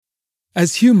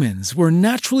As humans, we're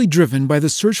naturally driven by the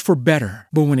search for better.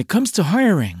 But when it comes to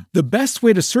hiring, the best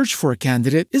way to search for a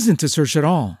candidate isn't to search at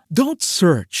all. Don't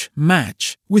search,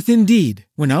 match with Indeed.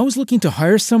 When I was looking to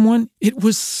hire someone, it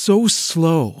was so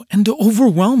slow and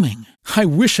overwhelming. I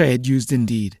wish I had used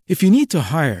Indeed. If you need to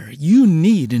hire, you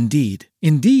need Indeed.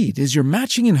 Indeed is your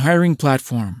matching and hiring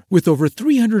platform with over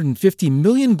 350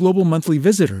 million global monthly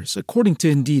visitors, according to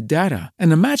Indeed data,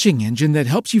 and a matching engine that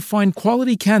helps you find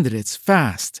quality candidates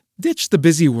fast. Ditch the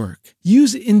busy work.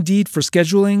 Use Indeed for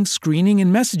scheduling, screening,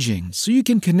 and messaging so you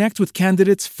can connect with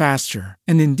candidates faster.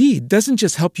 And Indeed doesn't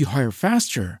just help you hire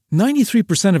faster.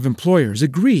 93% of employers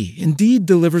agree Indeed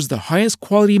delivers the highest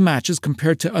quality matches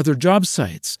compared to other job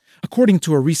sites, according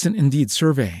to a recent Indeed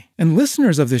survey. And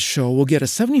listeners of this show will get a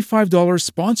 $75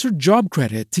 sponsored job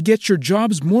credit to get your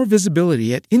jobs more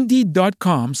visibility at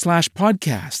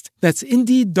Indeed.com/podcast. That's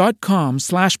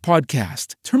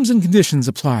Indeed.com/podcast. Terms and conditions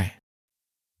apply.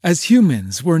 As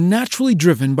humans, we're naturally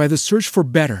driven by the search for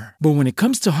better. But when it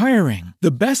comes to hiring,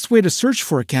 the best way to search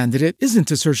for a candidate isn't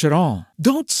to search at all.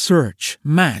 Don't search,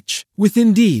 match with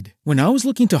Indeed. When I was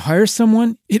looking to hire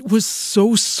someone, it was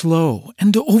so slow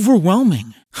and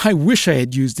overwhelming. I wish I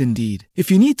had used Indeed.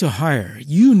 If you need to hire,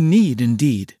 you need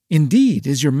Indeed. Indeed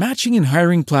is your matching and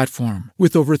hiring platform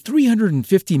with over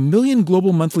 350 million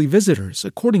global monthly visitors,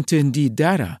 according to Indeed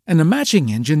data, and a matching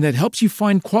engine that helps you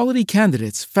find quality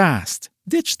candidates fast.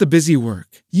 Ditch the busy work.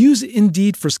 Use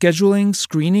Indeed for scheduling,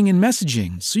 screening, and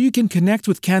messaging so you can connect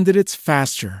with candidates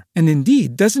faster. And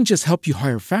Indeed doesn't just help you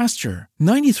hire faster.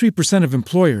 93% of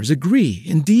employers agree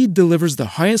Indeed delivers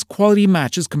the highest quality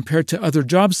matches compared to other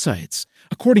job sites,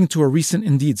 according to a recent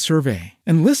Indeed survey.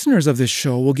 And listeners of this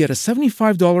show will get a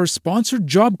 $75 sponsored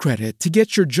job credit to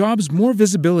get your jobs more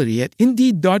visibility at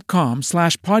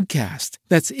Indeed.com/podcast.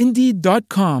 That's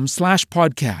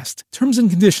Indeed.com/podcast. Terms and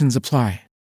conditions apply.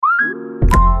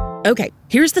 Okay,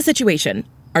 here's the situation.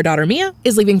 Our daughter Mia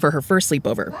is leaving for her first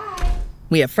sleepover.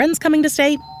 We have friends coming to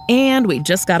stay, and we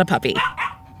just got a puppy.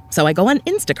 So I go on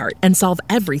Instacart and solve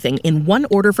everything in one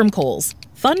order from Kohl's.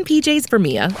 Fun PJs for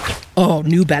Mia. Oh,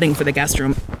 new bedding for the guest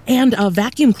room. And a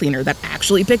vacuum cleaner that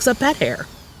actually picks up pet hair.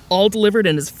 All delivered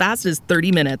in as fast as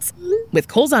 30 minutes. With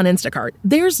Kohl's on Instacart,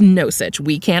 there's no such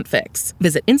we can't fix.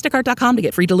 Visit instacart.com to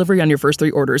get free delivery on your first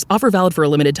 3 orders. Offer valid for a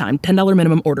limited time. $10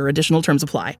 minimum order. Additional terms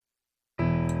apply.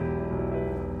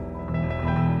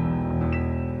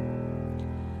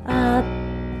 A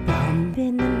bump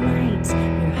in the night,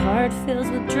 your heart fills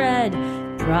with dread.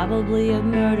 Probably a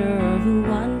murderer who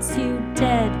wants you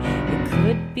dead. It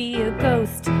could be a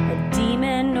ghost, a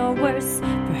demon, or worse.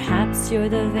 Perhaps you're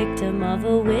the victim of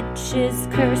a witch's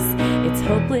curse. It's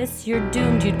hopeless, you're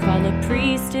doomed. You'd call a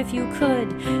priest if you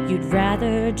could. You'd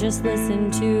rather just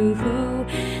listen to Who?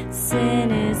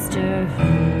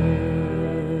 Sinisterhood.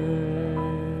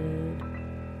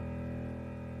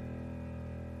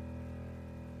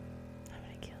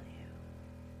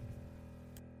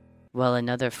 Well,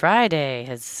 another Friday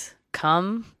has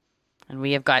come, and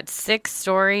we have got 6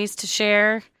 stories to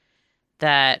share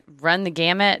that run the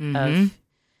gamut of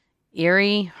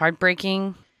eerie,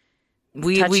 heartbreaking,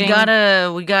 we got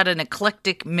an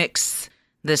eclectic mix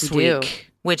this week,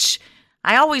 which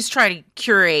I always try to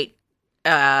curate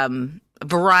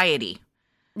variety.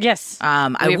 Yes,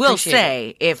 I will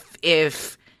say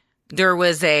if there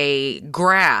was a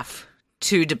graph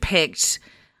to depict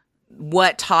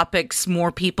what topics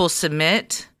more people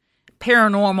submit,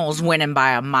 paranormal's winning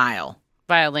by a mile.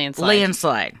 By a landslide.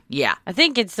 Landslide, yeah. I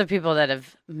think it's the people that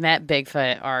have met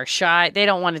Bigfoot are shy. They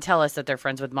don't want to tell us that they're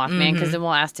friends with Mothman because then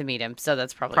we'll ask to meet him. So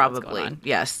that's probably what's going on.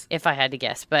 Yes. If I had to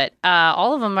guess. But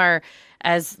all of them are,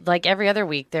 as like every other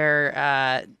week,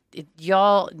 they're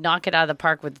y'all knock it out of the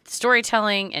park with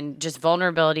storytelling and just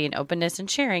vulnerability and openness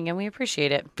and sharing, and we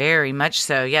appreciate it. Very much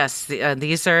so, yes.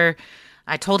 These are,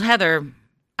 I told Heather,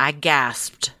 I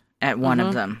gasped at one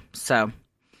of them. So,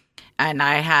 and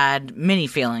I had many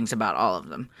feelings about all of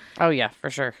them. Oh, yeah,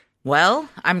 for sure. Well,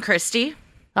 I'm Christy.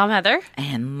 I'm Heather.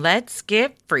 And let's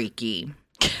get freaky.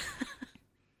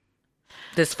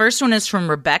 This first one is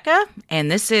from Rebecca, and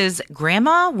this is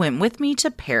Grandma Went With Me to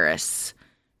Paris.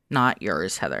 Not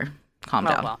yours, Heather. Calm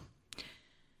down. Well.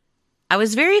 I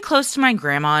was very close to my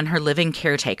grandma and her living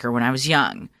caretaker when I was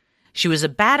young. She was a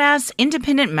badass,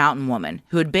 independent mountain woman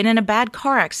who had been in a bad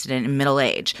car accident in middle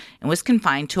age and was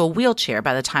confined to a wheelchair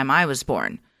by the time I was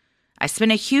born. I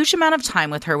spent a huge amount of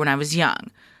time with her when I was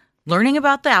young, learning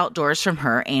about the outdoors from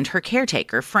her and her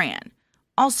caretaker, Fran.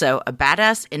 Also, a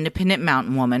badass, independent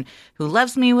mountain woman who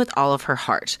loves me with all of her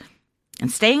heart, and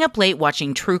staying up late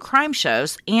watching true crime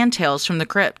shows and Tales from the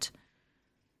Crypt.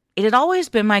 It had always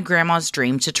been my grandma's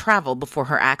dream to travel before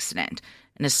her accident,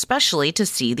 and especially to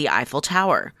see the Eiffel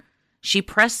Tower. She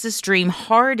pressed this dream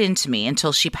hard into me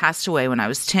until she passed away when I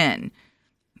was 10.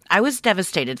 I was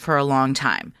devastated for a long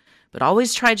time, but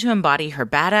always tried to embody her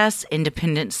badass,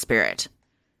 independent spirit.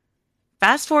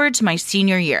 Fast forward to my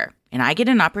senior year, and I get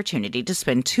an opportunity to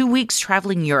spend 2 weeks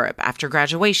traveling Europe after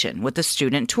graduation with a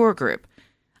student tour group.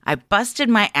 I busted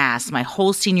my ass my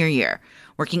whole senior year,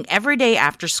 working every day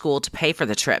after school to pay for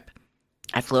the trip.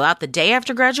 I flew out the day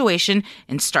after graduation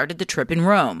and started the trip in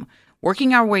Rome,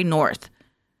 working our way north.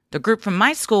 The group from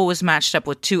my school was matched up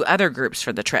with 2 other groups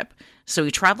for the trip, so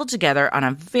we traveled together on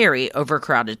a very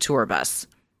overcrowded tour bus.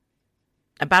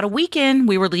 About a week in,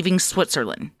 we were leaving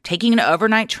Switzerland, taking an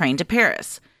overnight train to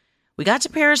Paris. We got to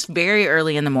Paris very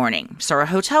early in the morning, so our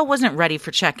hotel wasn't ready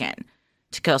for check-in.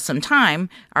 To kill some time,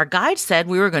 our guide said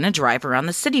we were going to drive around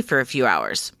the city for a few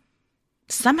hours.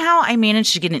 Somehow, I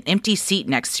managed to get an empty seat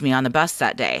next to me on the bus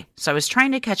that day, so I was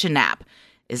trying to catch a nap,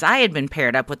 as I had been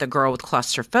paired up with a girl with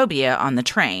claustrophobia on the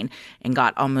train and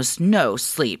got almost no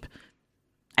sleep.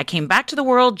 I came back to the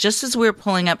world just as we were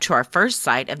pulling up to our first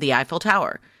sight of the Eiffel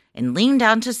Tower and leaned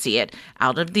down to see it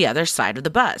out of the other side of the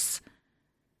bus.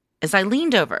 As I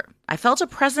leaned over, I felt a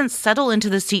presence settle into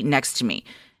the seat next to me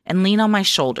and lean on my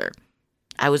shoulder.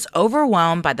 I was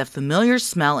overwhelmed by the familiar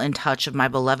smell and touch of my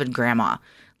beloved grandma,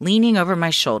 leaning over my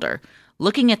shoulder,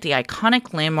 looking at the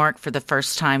iconic landmark for the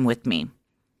first time with me.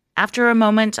 After a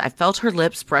moment, I felt her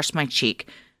lips brush my cheek,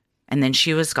 and then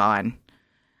she was gone.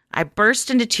 I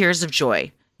burst into tears of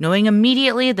joy, knowing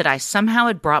immediately that I somehow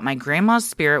had brought my grandma's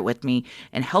spirit with me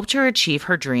and helped her achieve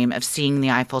her dream of seeing the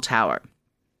Eiffel Tower.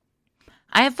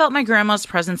 I have felt my grandma's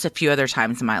presence a few other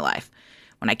times in my life.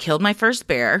 When I killed my first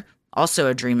bear, also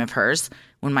a dream of hers,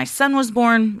 when my son was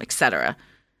born, etc.,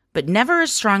 but never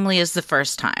as strongly as the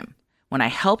first time, when I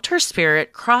helped her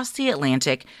spirit cross the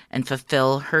Atlantic and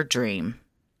fulfill her dream.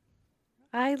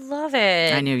 I love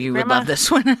it. I knew you would love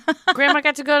this one. Grandma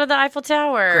got to go to the Eiffel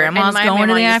Tower. Grandma's going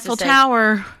to the Eiffel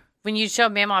Tower. When you show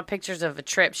Mama pictures of a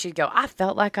trip, she'd go, I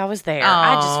felt like I was there.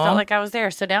 I just felt like I was there.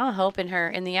 So now I hope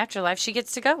in the afterlife, she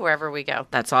gets to go wherever we go.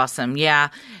 That's awesome. Yeah.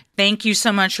 Thank you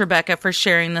so much, Rebecca, for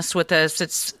sharing this with us.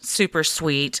 It's super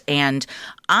sweet. And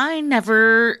I've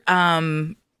never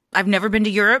been to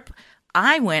Europe.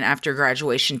 I went after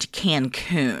graduation to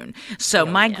Cancun. So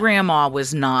my grandma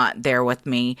was not there with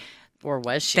me. Or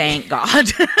was she? Thank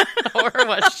God. Or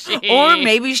was she? Or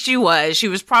maybe she was. She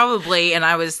was probably, and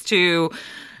I was too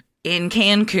in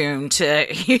Cancun to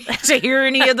hear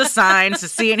any of the signs, to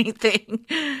see anything.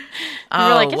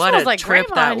 Oh, like, what a like trip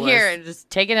that was. Here, and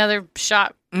just take another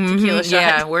shot, tequila shot.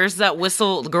 Yeah, where's that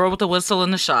whistle? The girl with the whistle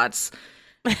and the shots.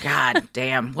 God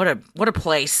damn, what a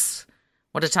place.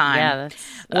 What a time. Yeah,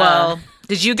 that's well,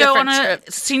 did you go on a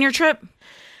senior trip?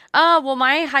 Well,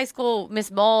 my high school,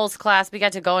 Miss Moll's class, we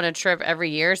got to go on a trip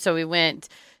every year. So we went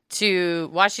to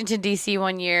Washington, D.C.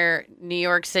 one year, New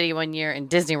York City one year, and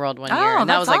Disney World one year. And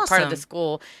that was like part of the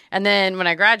school. And then when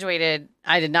I graduated,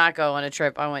 I did not go on a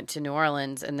trip. I went to New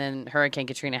Orleans, and then Hurricane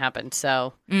Katrina happened.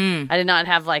 So I did not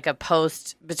have like a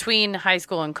post between high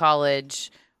school and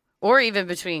college, or even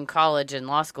between college and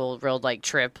law school, real like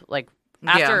trip. Like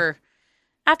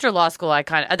after law school,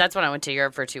 that's when I went to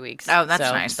Europe for 2 weeks. Oh, that's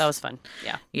nice. That was fun.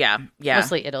 Yeah. Yeah.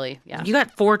 Mostly Italy. Yeah. You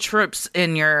got 4 trips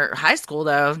in your high school,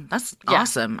 though. That's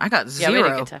awesome. I got 0. Yeah, we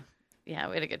had a good time. We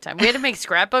had a good time. We had to make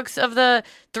scrapbooks of the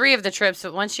 3 of the trips,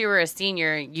 but once you were a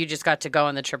senior, you just got to go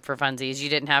on the trip for funsies. You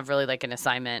didn't have really like an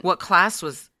assignment. What class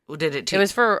did it teach? It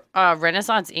was for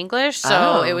Renaissance English,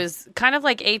 so it was kind of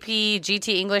like AP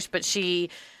GT English, but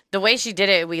the way she did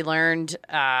it, we learned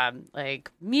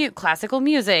classical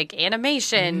music,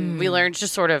 animation. We learned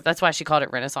just sort of, that's why she called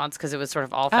it Renaissance, because it was sort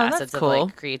of all facets of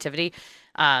like creativity.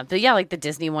 But yeah, like the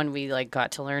Disney one, we like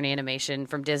got to learn animation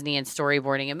from Disney and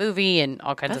storyboarding a movie and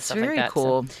all kinds of stuff like that. That's very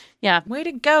cool. So, yeah. Way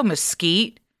to go,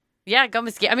 Mesquite. Yeah, go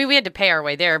Mesquite. I mean, we had to pay our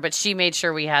way there, but she made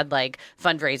sure we had like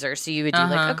fundraisers. So you would do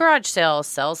like a garage sale,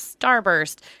 sell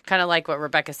Starburst, kind of like what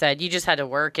Rebecca said. You just had to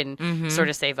work and sort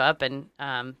of save up, and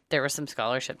there were some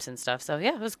scholarships and stuff. So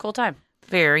yeah, it was a cool time.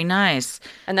 Very nice.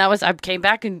 And I came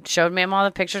back and showed Ma'am all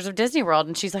the pictures of Disney World,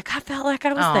 and she's like, I felt like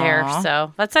I was there.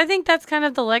 So I think that's kind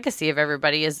of the legacy of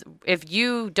everybody is if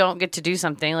you don't get to do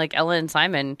something, like Ella and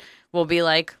Simon will be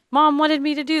like, Mom wanted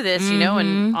me to do this,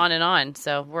 and on and on.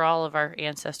 So we're all of our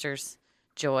ancestors'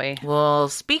 joy. Well,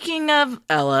 speaking of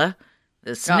Ella,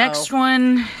 this next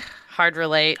one. Hard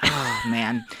relate. Oh,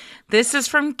 man. This is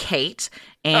from Kate,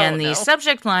 and the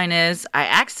subject line is, I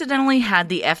accidentally had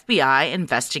the FBI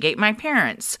investigate my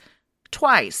parents.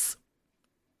 Twice.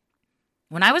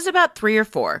 When I was about 3 or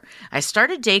 4, I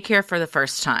started daycare for the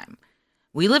first time.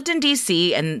 We lived in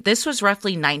D.C., and this was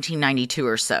roughly 1992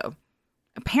 or so.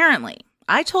 Apparently,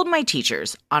 I told my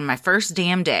teachers on my first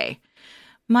damn day,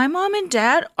 "My mom and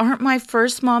dad aren't my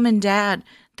first mom and dad.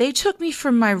 They took me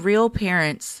from my real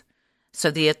parents." So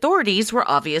the authorities were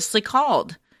obviously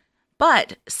called.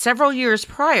 But several years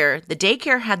prior, the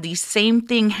daycare had the same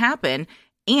thing happen,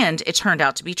 and it turned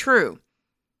out to be true.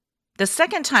 The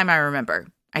second time I remember,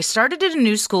 I started at a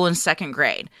new school in second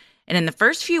grade, and in the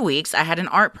first few weeks, I had an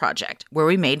art project where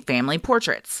we made family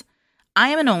portraits. I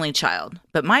am an only child,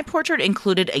 but my portrait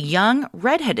included a young,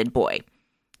 redheaded boy.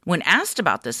 When asked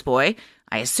about this boy,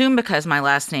 I assume because my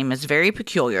last name is very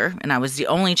peculiar and I was the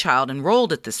only child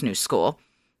enrolled at this new school,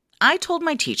 I told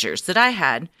my teachers that I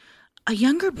had a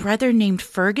younger brother named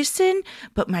Ferguson,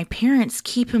 but my parents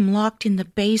keep him locked in the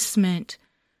basement.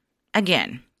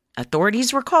 Again,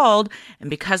 authorities were called, and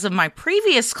because of my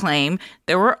previous claim,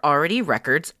 there were already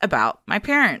records about my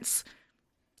parents.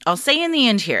 I'll say in the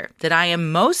end here that I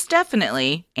am most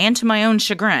definitely, and to my own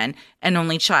chagrin, an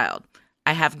only child.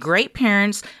 I have great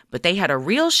parents, but they had a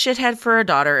real shithead for a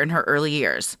daughter in her early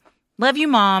years. Love you,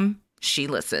 Mom. She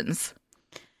listens.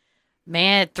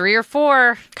 Man, 3 or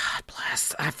 4. God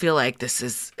bless. I feel like this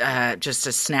is just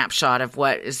a snapshot of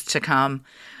what is to come.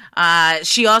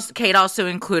 Kate also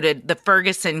included the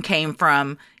Ferguson came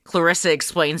from Clarissa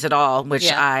Explains It All,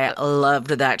 which I loved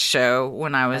that show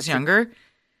when I was younger.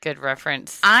 Good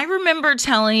reference. I remember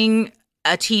telling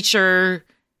a teacher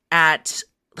at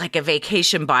like a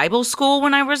vacation Bible school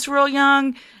when I was real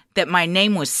young that my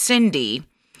name was Cindy.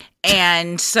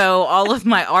 And so all of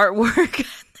my artwork,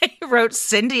 they wrote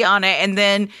Cindy on it. And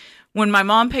then when my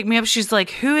mom picked me up, she's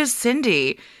like, "Who is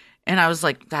Cindy?" And I was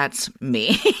like, "That's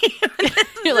me."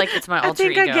 You're like, it's my alter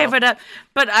ego. I think I gave it up.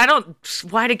 But I don't,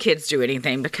 why do kids do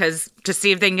anything? Because to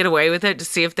see if they can get away with it, to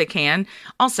see if they can.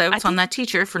 Also, it's on that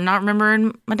teacher for not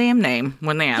remembering my damn name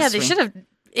when they asked me. Yeah, they should have.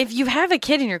 If you have a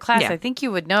kid in your class, I think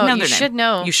you would know. You should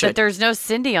know that there's no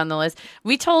Cindy on the list.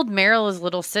 We told Meryl's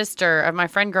little sister, my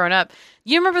friend growing up,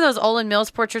 you remember those Olin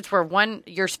Mills portraits where one,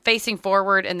 you're facing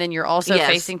forward and then you're also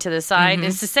facing to the side? Mm-hmm.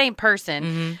 It's the same person.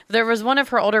 Mm-hmm. There was one of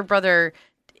her older brother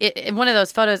in one of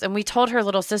those photos, and we told her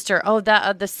little sister,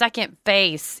 that the second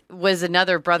face was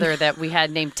another brother that we had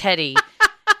named Teddy.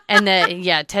 And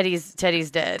Teddy's dead.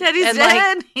 Teddy's dead.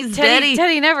 He's dead.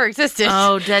 Teddy never existed.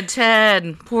 Oh, dead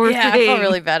Ted. Poor thing. I feel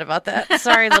really bad about that.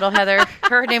 Sorry, little Heather.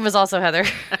 Her name was also Heather.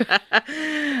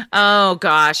 Oh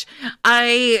gosh,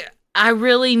 I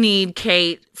really need,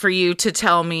 Kate, for you to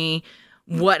tell me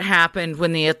what happened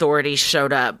when the authorities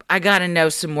showed up. I got to know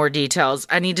some more details.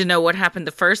 I need to know what happened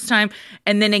the first time,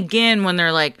 and then again when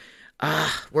they're like,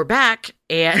 "We're back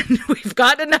and we've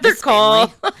got another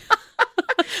call."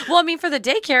 Well, I mean, for the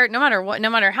daycare, no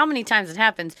matter how many times it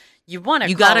happens, you want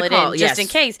to call it in just in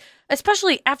case,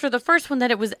 especially after the first one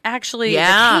that it was actually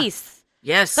the case.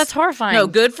 Yes. That's horrifying. No,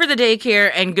 good for the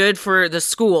daycare and good for the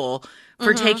school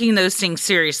for taking those things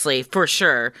seriously, for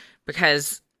sure,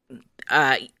 because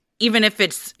even if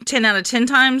it's 10 out of 10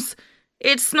 times,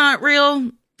 it's not real.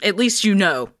 At least you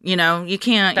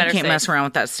can't mess around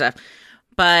with that stuff.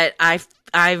 But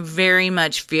I very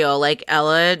much feel like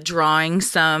Ella drawing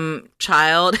some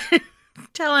child,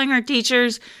 telling her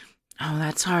teachers, "Oh,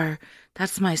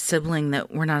 that's my sibling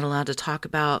that we're not allowed to talk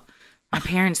about. My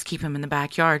parents keep him in the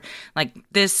backyard." Like,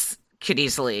 this could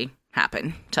easily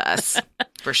happen to us,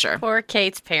 for sure. Poor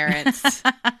Kate's parents.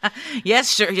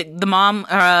 Yes, sure.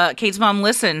 Kate's mom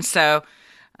listens, so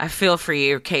I feel for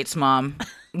you, Kate's mom.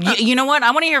 You know what?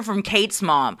 I want to hear from Kate's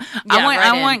mom.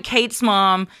 I want Kate's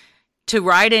mom to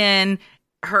write in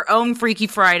her own Freaky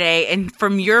Friday, and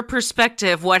from your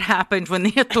perspective, what happened when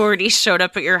the authorities showed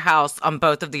up at your house on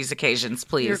both of these occasions,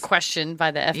 please. You're questioned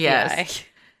by the FBI. Yes.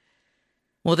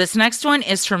 Well, this next one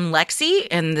is from Lexi,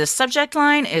 and the subject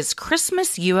line is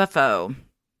Christmas UFO.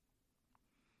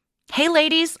 Hey,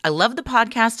 ladies, I love the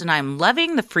podcast, and I'm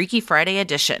loving the Freaky Friday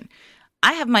edition.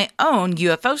 I have my own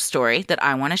UFO story that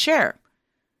I want to share.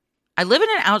 I live in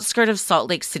an outskirt of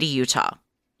Salt Lake City, Utah.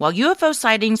 While UFO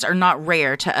sightings are not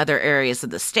rare to other areas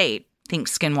of the state, think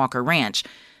Skinwalker Ranch,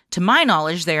 to my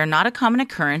knowledge, they are not a common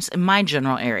occurrence in my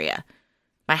general area.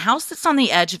 My house sits on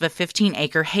the edge of a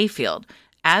 15-acre hayfield,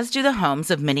 as do the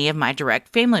homes of many of my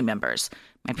direct family members.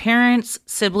 My parents,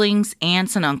 siblings,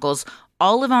 aunts, and uncles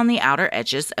all live on the outer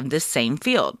edges of this same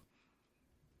field.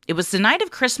 It was the night of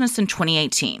Christmas in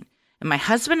 2018, and my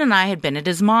husband and I had been at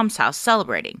his mom's house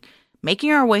celebrating,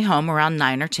 making our way home around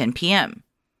 9 or 10 p.m.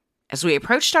 As we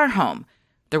approached our home,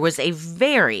 there was a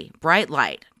very bright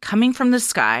light coming from the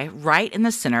sky right in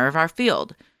the center of our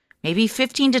field, maybe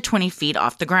 15 to 20 feet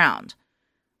off the ground.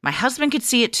 My husband could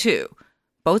see it too,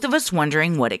 both of us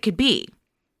wondering what it could be.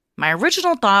 My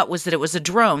original thought was that it was a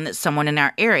drone that someone in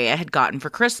our area had gotten for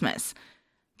Christmas.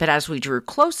 But as we drew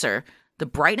closer, The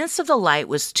brightness of the light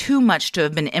was too much to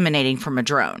have been emanating from a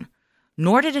drone,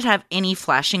 nor did it have any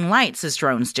flashing lights as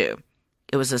drones do.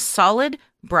 It was a solid,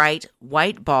 bright,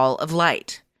 white ball of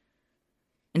light.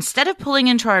 Instead of pulling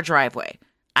into our driveway,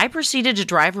 I proceeded to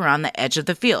drive around the edge of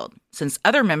the field, since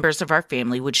other members of our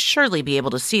family would surely be able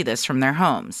to see this from their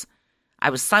homes. I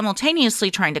was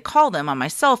simultaneously trying to call them on my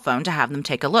cell phone to have them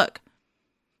take a look.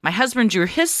 My husband drew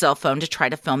his cell phone to try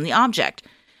to film the object,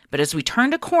 but as we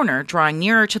turned a corner, drawing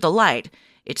nearer to the light,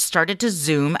 it started to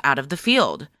zoom out of the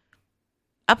field.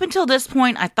 Up until this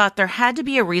point, I thought there had to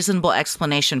be a reasonable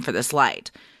explanation for this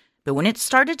light, but when it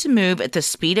started to move at the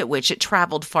speed at which it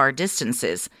traveled far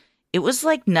distances, it was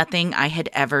like nothing I had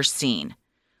ever seen.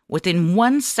 Within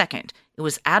 1 second, it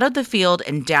was out of the field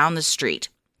and down the street,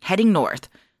 heading north,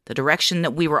 the direction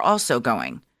that we were also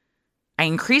going. I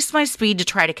increased my speed to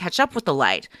try to catch up with the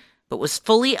light, but was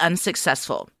fully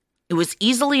unsuccessful. It was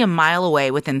easily a mile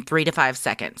away within 3 to 5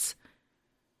 seconds.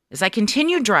 As I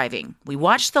continued driving, we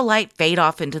watched the light fade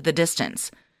off into the distance.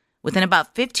 Within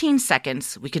about 15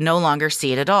 seconds, we could no longer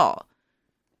see it at all.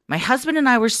 My husband and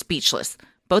I were speechless,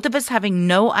 both of us having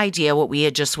no idea what we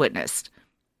had just witnessed.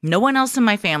 No one else in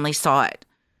my family saw it.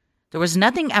 There was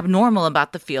nothing abnormal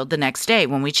about the field the next day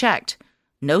when we checked.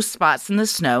 No spots in the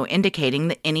snow indicating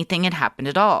that anything had happened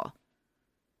at all.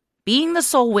 Being the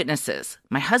sole witnesses,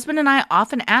 my husband and I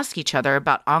often ask each other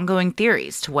about ongoing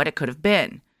theories to what it could have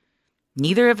been.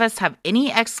 Neither of us have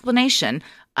any explanation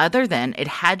other than it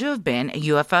had to have been a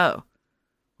UFO.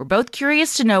 We're both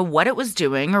curious to know what it was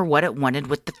doing or what it wanted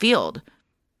with the field.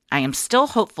 I am still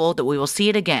hopeful that we will see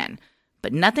it again,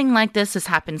 but nothing like this has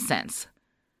happened since.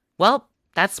 Well,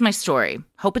 that's my story.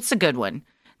 Hope it's a good one.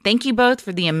 Thank you both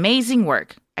for the amazing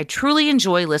work. I truly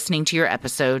enjoy listening to your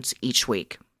episodes each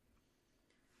week.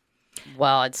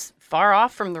 Well, it's far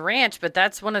off from the ranch, but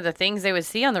that's one of the things they would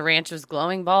see on the ranch was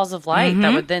glowing balls of light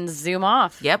that would then zoom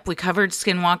off. Yep, we covered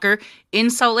Skinwalker in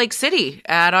Salt Lake City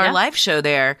at our live show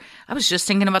there. I was just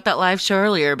thinking about that live show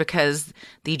earlier because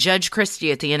the Judge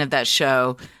Christie at the end of that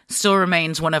show still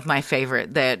remains one of my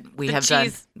favorite that we have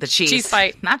done. The cheese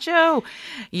fight. Nacho.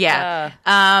 Yeah.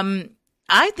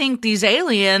 I think these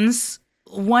aliens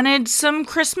wanted some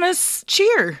Christmas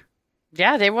cheer.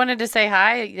 Yeah, they wanted to say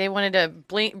hi. They wanted to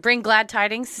bring glad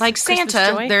tidings. Like Christmas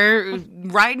Santa, joy. they're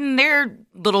riding their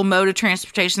little mode of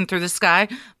transportation through the sky,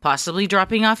 possibly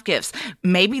dropping off gifts.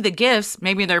 Maybe the gifts,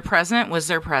 maybe their present was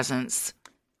their presents.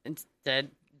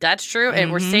 That's true.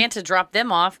 And where Santa dropped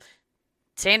them off,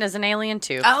 Santa's an alien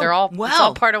too. Oh, They're all, well, it's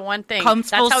all part of one thing. Comes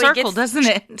That's full how circle, doesn't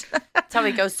it? That's how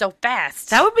he goes so fast.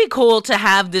 That would be cool to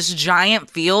have this giant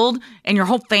field and your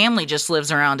whole family just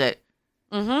lives around it.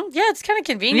 Mm-hmm. Yeah, it's kind of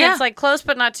convenient. Yeah. It's like close,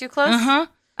 but not too close. I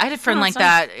had a friend like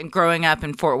that growing up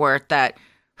in Fort Worth that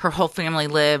her whole family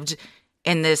lived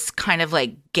in this kind of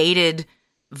like gated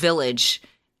village.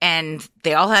 And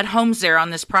they all had homes there on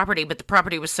this property, but the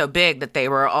property was so big that they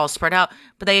were all spread out.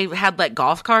 But they had like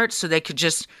golf carts so they could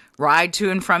just ride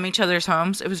to and from each other's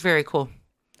homes. It was very cool.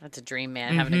 That's a dream,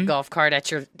 man, having a golf cart at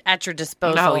your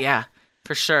disposal. Oh, yeah,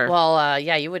 for sure. Well,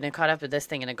 yeah, you wouldn't have caught up with this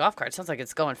thing in a golf cart. Sounds like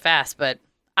it's going fast, but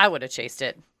I would have chased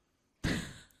it.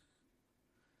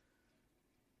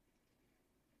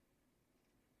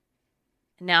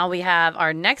 Now we have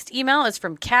our next email is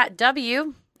from Kat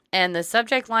W. And the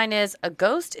subject line is, a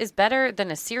ghost is better than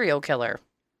a serial killer.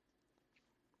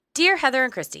 Dear Heather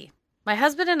and Christy, my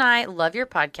husband and I love your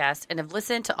podcast and have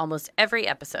listened to almost every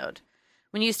episode.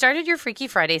 When you started your Freaky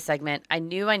Friday segment, I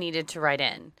knew I needed to write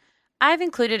in. I've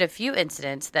included a few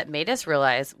incidents that made us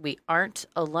realize we aren't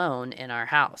alone in our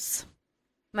house.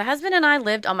 My husband and I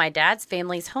lived on my dad's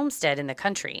family's homestead in the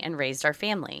country and raised our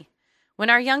family. When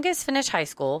our youngest finished high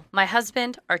school, my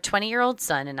husband, our 20-year-old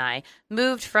son, and I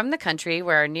moved from the country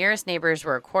where our nearest neighbors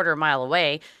were a quarter mile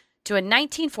away to a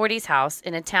 1940s house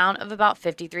in a town of about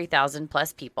 53,000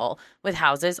 plus people with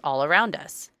houses all around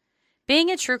us. Being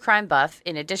a true crime buff,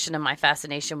 in addition to my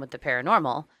fascination with the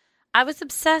paranormal, I was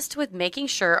obsessed with making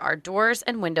sure our doors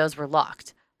and windows were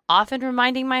locked, often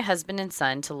reminding my husband and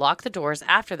son to lock the doors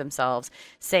after themselves,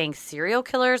 saying serial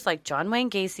killers like John Wayne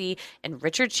Gacy and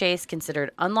Richard Chase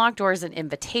considered unlocked doors an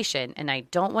invitation, and I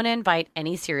don't want to invite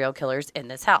any serial killers in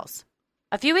this house.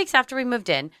 A few weeks after we moved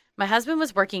in, my husband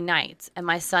was working nights, and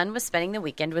my son was spending the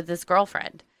weekend with his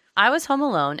girlfriend. I was home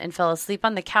alone and fell asleep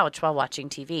on the couch while watching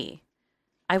TV.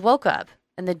 I woke up,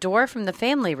 and the door from the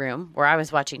family room, where I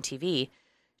was watching TV,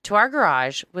 to our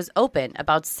garage was open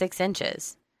about 6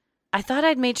 inches. I thought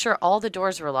I'd made sure all the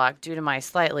doors were locked due to my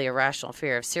slightly irrational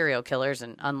fear of serial killers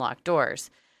and unlocked doors,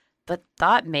 but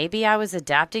thought maybe I was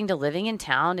adapting to living in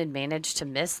town and managed to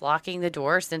miss locking the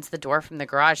door since the door from the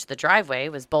garage to the driveway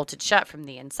was bolted shut from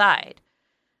the inside.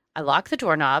 I locked the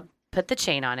doorknob, put the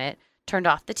chain on it, turned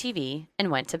off the TV,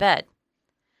 and went to bed.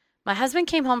 My husband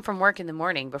came home from work in the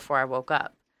morning before I woke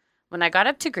up. When I got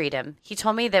up to greet him, he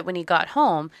told me that when he got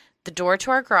home, the door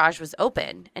to our garage was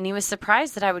open, and he was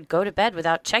surprised that I would go to bed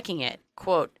without checking it,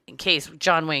 quote, in case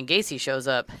John Wayne Gacy shows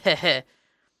up.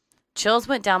 Chills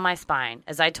went down my spine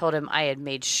as I told him I had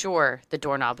made sure the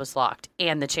doorknob was locked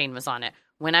and the chain was on it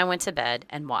when I went to bed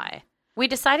and why. We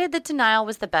decided that denial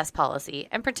was the best policy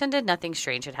and pretended nothing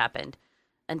strange had happened.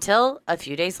 Until a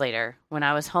few days later, when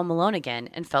I was home alone again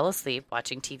and fell asleep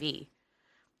watching TV.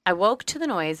 I woke to the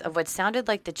noise of what sounded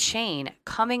like the chain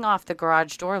coming off the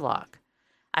garage door lock.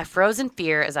 I froze in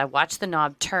fear as I watched the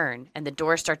knob turn and the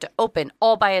door start to open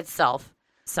all by itself.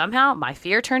 Somehow, my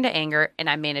fear turned to anger, and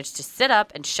I managed to sit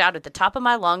up and shout at the top of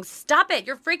my lungs, "Stop it!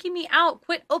 You're freaking me out!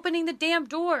 Quit opening the damn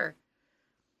door!"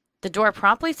 The door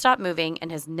promptly stopped moving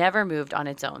and has never moved on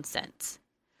its own since.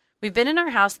 We've been in our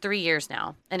house 3 years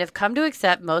now and have come to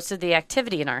accept most of the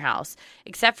activity in our house,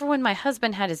 except for when my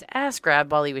husband had his ass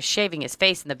grabbed while he was shaving his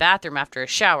face in the bathroom after a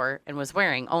shower and was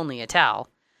wearing only a towel.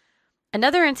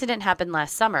 Another incident happened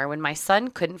last summer when my son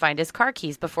couldn't find his car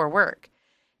keys before work.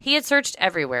 He had searched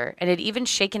everywhere and had even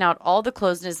shaken out all the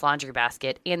clothes in his laundry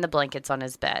basket and the blankets on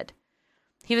his bed.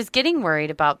 He was getting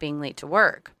worried about being late to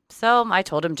work, so I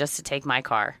told him just to take my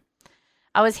car.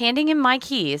 I was handing him my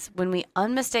keys when we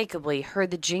unmistakably heard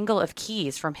the jingle of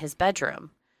keys from his bedroom.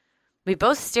 We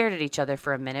both stared at each other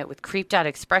for a minute with creeped out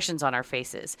expressions on our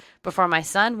faces before my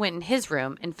son went in his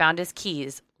room and found his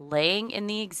keys laying in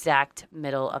the exact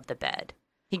middle of the bed.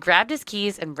 He grabbed his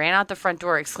keys and ran out the front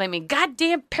door exclaiming,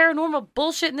 "Goddamn paranormal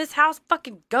bullshit in this house,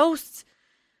 fucking ghosts."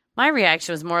 My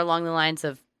reaction was more along the lines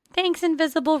of, "Thanks,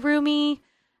 invisible roomie.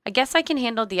 I guess I can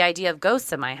handle the idea of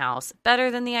ghosts in my house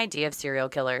better than the idea of serial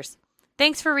killers.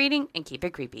 Thanks for reading and keep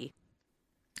it creepy."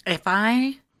 If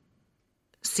I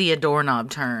see a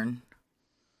doorknob turn,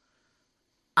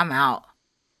 I'm out.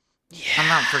 Yeah.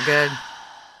 I'm out for good.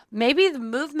 Maybe the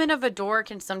movement of a door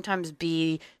can sometimes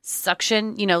be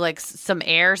suction, like some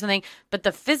air or something. But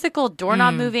the physical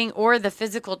doorknob moving or the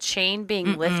physical chain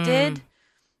being lifted,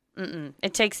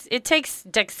 it takes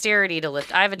dexterity to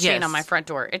lift. I have a chain on my front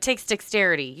door. It takes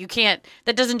dexterity. You can't.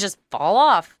 That doesn't just fall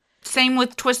off. Same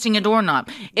with twisting a doorknob.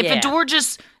 If a door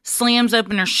just slams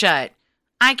open or shut,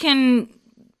 I can,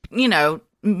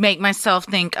 make myself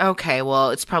think, okay,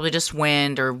 well, it's probably just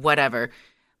wind or whatever.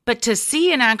 But to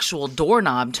see an actual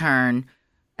doorknob turn,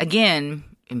 again,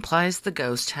 implies the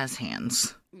ghost has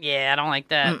hands. Yeah, I don't like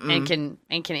that. And can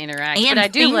interact. And but I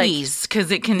do fingies, because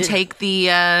it can take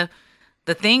the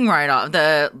thing right off,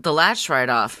 the latch right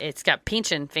off. It's got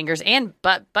pinching fingers and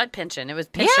butt pinching. It was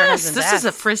pinched her husband's this ass. is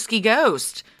a frisky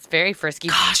ghost. It's very frisky.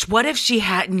 Gosh, what if she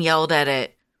hadn't yelled at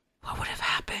it? What would have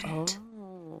happened?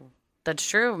 Oh, that's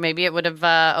true. Maybe it would have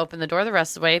opened the door the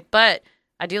rest of the way, but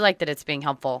I do like that it's being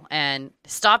helpful and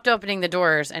stopped opening the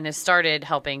doors and has started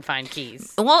helping find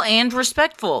keys. Well, and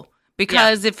respectful.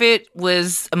 Because if it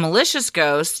was a malicious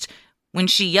ghost, when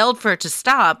she yelled for it to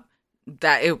stop,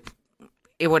 that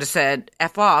it would have said,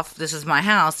 "F off, this is my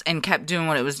house," and kept doing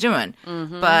what it was doing.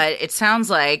 But it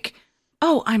sounds like,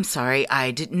 "Oh, I'm sorry,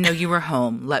 I didn't know you were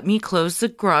home. Let me close the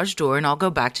garage door and I'll go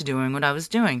back to doing what I was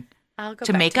doing. I'll go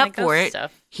to back make to up for it,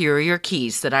 stuff. Here are your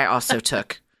keys that I also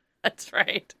took." That's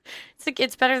right.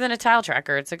 It's better than a tile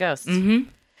tracker. It's a ghost.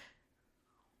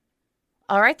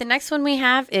 All right. The next one we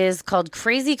have is called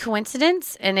Crazy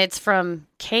Coincidence, and it's from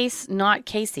Case Not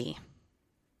Casey.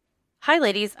 Hi,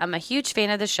 ladies. I'm a huge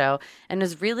fan of the show and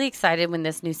was really excited when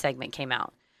this new segment came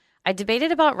out. I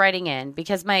debated about writing in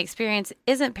because my experience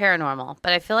isn't paranormal,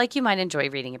 but I feel like you might enjoy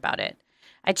reading about it.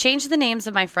 I changed the names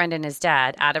of my friend and his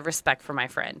dad out of respect for my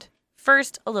friend.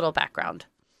 First, a little background.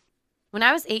 When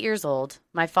I was 8 years old,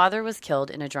 my father was killed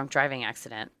in a drunk driving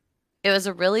accident. It was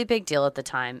a really big deal at the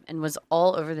time and was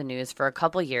all over the news for a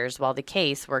couple years while the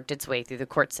case worked its way through the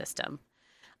court system.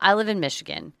 I live in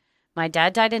Michigan. My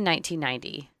dad died in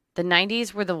 1990. The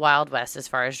 90s were the Wild West as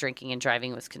far as drinking and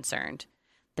driving was concerned.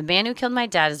 The man who killed my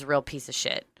dad is a real piece of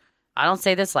shit. I don't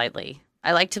say this lightly.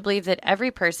 I like to believe that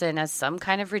every person has some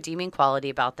kind of redeeming quality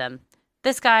about them.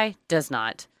 This guy does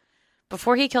not.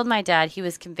 Before he killed my dad, he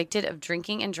was convicted of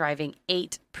drinking and driving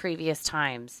 8 previous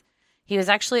times. He was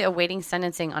actually awaiting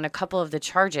sentencing on a couple of the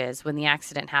charges when the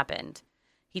accident happened.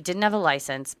 He didn't have a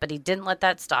license, but he didn't let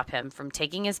that stop him from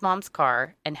taking his mom's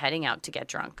car and heading out to get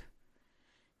drunk.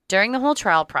 During the whole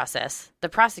trial process, the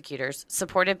prosecutors,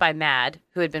 supported by MAD,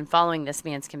 who had been following this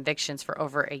man's convictions for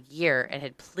over a year and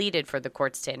had pleaded for the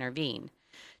courts to intervene,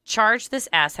 charged this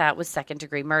asshat with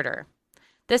second-degree murder.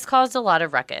 This caused a lot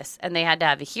of ruckus, and they had to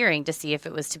have a hearing to see if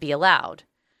it was to be allowed.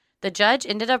 The judge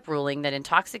ended up ruling that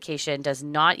intoxication does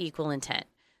not equal intent,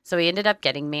 So he ended up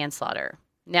getting manslaughter.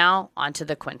 Now, on to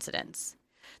the coincidence.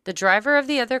 The driver of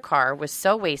the other car was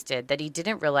so wasted that he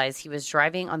didn't realize he was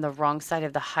driving on the wrong side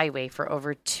of the highway for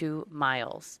over 2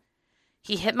 miles.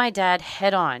 He hit my dad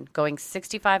head on, going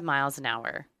 65 miles an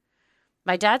hour.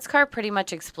 My dad's car pretty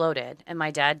much exploded, and my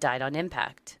dad died on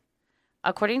impact.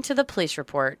 According to the police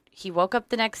report, he woke up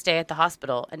the next day at the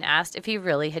hospital and asked if he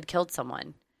really had killed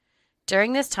someone.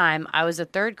 During this time, I was a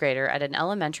 3rd grader at an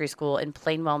elementary school in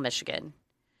Plainwell, Michigan.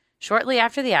 Shortly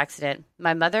after the accident,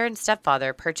 my mother and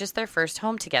stepfather purchased their first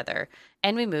home together,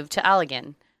 and we moved to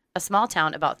Allegan, a small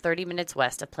town about 30 minutes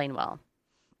west of Plainwell.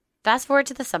 Fast forward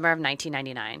to the summer of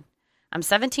 1999. I'm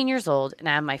 17 years old, and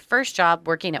I have my first job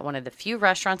working at one of the few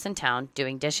restaurants in town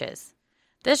doing dishes.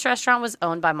 This restaurant was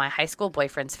owned by my high school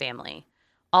boyfriend's family.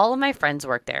 All of my friends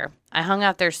worked there. I hung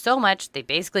out there so much, they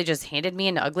basically just handed me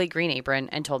an ugly green apron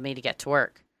and told me to get to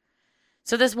work.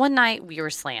 So this one night, we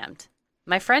were slammed.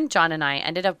 My friend John and I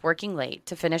ended up working late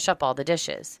to finish up all the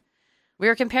dishes. We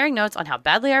were comparing notes on how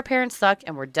badly our parents suck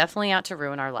and were definitely out to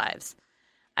ruin our lives.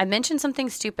 I mentioned something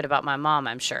stupid about my mom,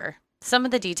 I'm sure. Some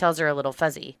of the details are a little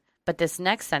fuzzy, but this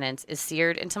next sentence is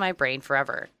seared into my brain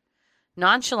forever.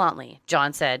 Nonchalantly,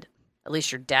 John said, "At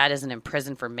least your dad isn't in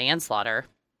prison for manslaughter."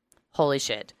 Holy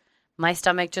shit. My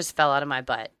stomach just fell out of my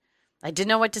butt. I didn't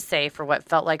know what to say for what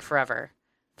felt like forever.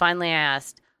 Finally, I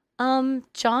asked,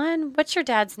 John, what's your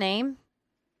dad's name?"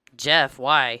 "Jeff,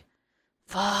 why?"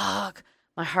 Fuck.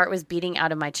 My heart was beating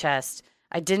out of my chest.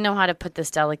 I didn't know how to put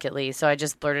this delicately, so I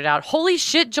just blurted out, "Holy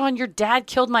shit, John, your dad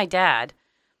killed my dad."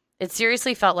 It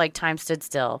seriously felt like time stood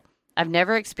still. I've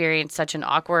never experienced such an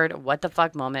awkward what the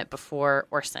fuck moment before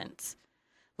or since.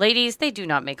 Ladies, they do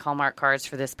not make Hallmark cards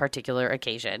for this particular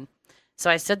occasion. So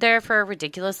I stood there for a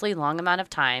ridiculously long amount of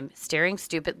time, staring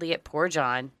stupidly at poor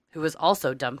John, who was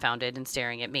also dumbfounded and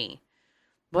staring at me.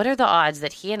 What are the odds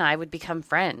that he and I would become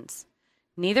friends?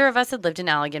 Neither of us had lived in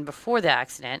Allegan before the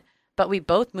accident, but we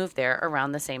both moved there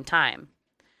around the same time.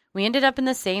 We ended up in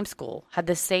the same school, had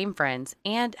the same friends,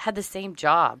 and had the same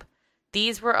job.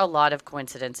 These were a lot of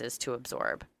coincidences to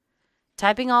absorb.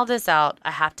 Typing all this out,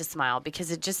 I have to smile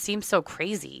because it just seems so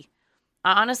crazy.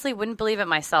 I honestly wouldn't believe it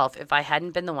myself if I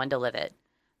hadn't been the one to live it.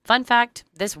 Fun fact,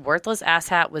 this worthless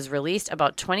asshat was released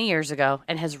about 20 years ago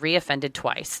and has reoffended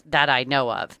twice, that I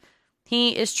know of.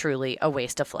 He is truly a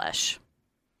waste of flesh.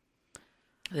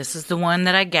 This is the one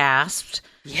that I gasped.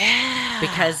 Yeah.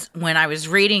 Because when I was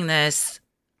reading this,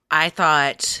 I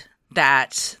thought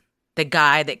that the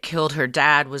guy that killed her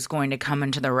dad was going to come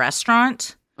into the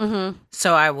restaurant. Mm-hmm.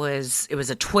 So it was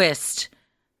a twist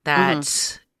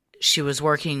that she was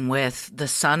working with the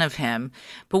son of him.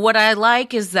 But what I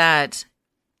like is that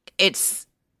it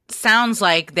sounds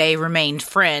like they remained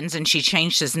friends, and she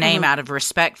changed his name out of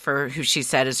respect for who she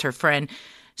said is her friend.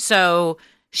 So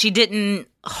she didn't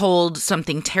hold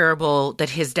something terrible that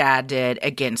his dad did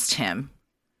against him.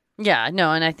 Yeah,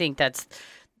 no, and I think that's,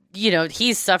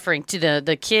 he's suffering too.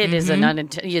 The kid is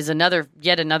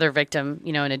yet another victim,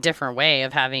 in a different way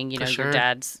of having, your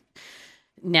dad's.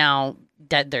 Now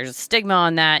that there's a stigma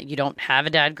on that, you don't have a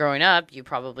dad growing up, you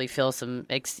probably feel some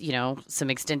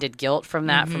extended guilt from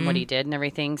that, from what he did and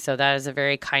everything. So that is a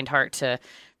very kind heart to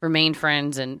remain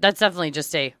friends, and that's definitely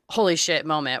just a holy shit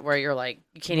moment where you're like,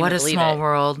 you can't even believe it. What a small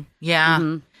world.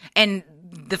 Yeah. And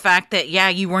the fact that,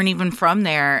 you weren't even from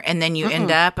there, and then you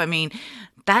end up,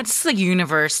 that's the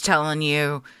universe telling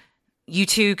you, you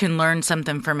two can learn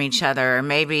something from each other,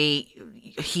 maybe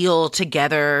heal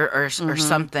together or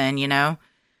something,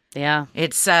 Yeah.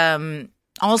 It's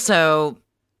also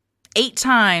 8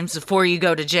 times before you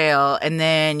go to jail, and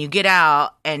then you get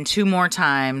out, and 2 more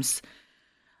times.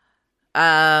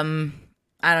 I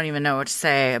don't even know what to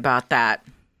say about that.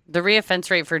 The reoffense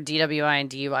rate for DWI and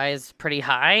DUI is pretty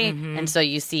high. And so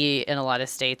you see in a lot of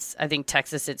states, I think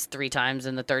Texas, it's 3 times,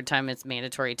 and the 3rd time it's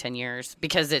mandatory 10 years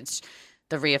because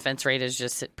the reoffense rate is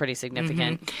just pretty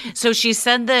significant. So she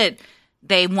said that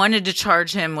they wanted to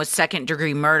charge him with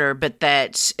 2nd-degree murder, but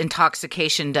that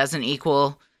intoxication doesn't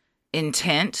equal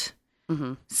intent.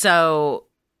 So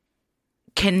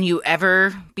can you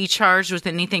ever be charged with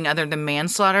anything other than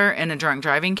manslaughter in a drunk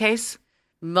driving case?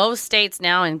 Most states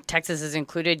now, and Texas is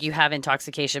included, you have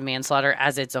intoxication manslaughter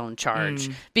as its own charge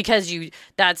because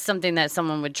that's something that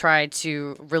someone would try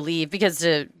to relieve, because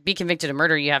to be convicted of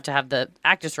murder, you have to have the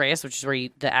actus reus, which is where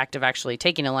the act of actually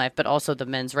taking a life, but also the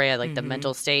mens rea, like the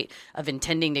mental state of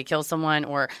intending to kill someone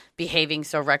or behaving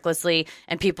so recklessly.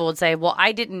 And people would say, well,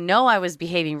 I didn't know I was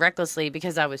behaving recklessly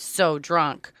because I was so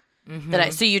drunk.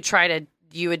 So you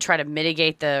would try to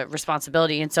mitigate the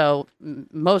responsibility. And so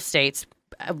most states,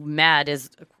 MAD is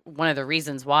one of the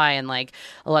reasons why, and like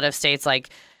a lot of states, like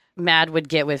mad would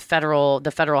get with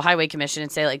the Federal Highway Commission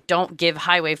and say, like, don't give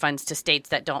highway funds to states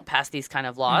that don't pass these kind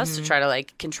of laws to try to,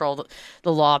 like, control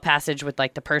the law passage with,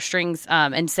 like, the purse strings,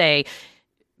 and say,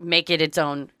 make it its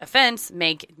own offense,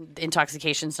 make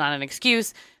intoxication's not an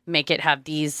excuse, make it have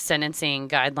these sentencing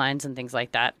guidelines and things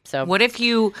like that. So what if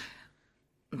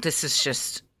this is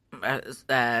just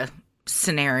a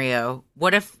scenario.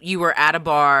 What if you were at a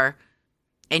bar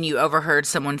and you overheard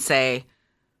someone say,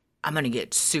 I'm going to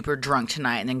get super drunk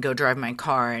tonight and then go drive my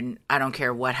car and I don't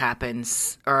care what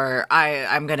happens, or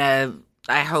I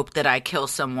hope that I kill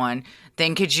someone,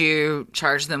 then could you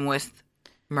charge them with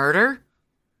murder?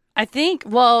 I think,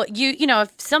 well, you know,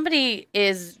 if somebody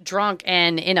is drunk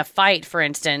and in a fight, for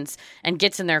instance, and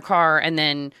gets in their car and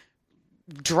then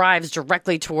drives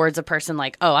directly towards a person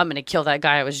like, oh, I'm going to kill that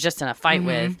guy I was just in a fight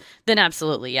with, then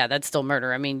absolutely, yeah, that's still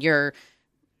murder. I mean, you're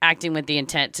acting with the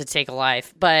intent to take a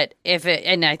life. But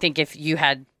and I think if you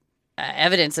had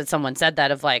evidence that someone said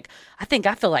that of like, I think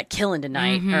I feel like killing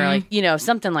tonight, or like, you know,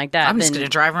 something like that. I'm just going to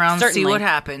drive around and see what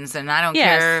happens, and I don't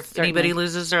care if anybody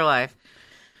loses their life.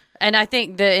 And I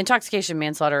think the intoxication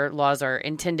manslaughter laws are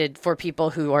intended for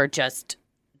people who are just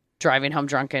driving home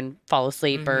drunk and fall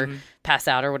asleep or pass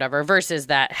out or whatever, versus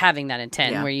that having that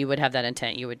intent, where you would have that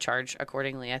intent, you would charge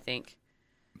accordingly, I think.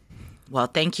 Well,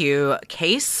 thank you,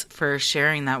 Case, for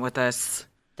sharing that with us.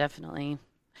 Definitely.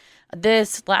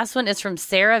 This last one is from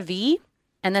Sarah V,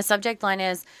 and the subject line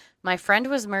is, my friend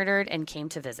was murdered and came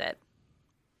to visit.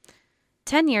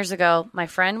 10 years ago, my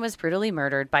friend was brutally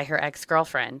murdered by her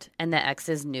ex-girlfriend and the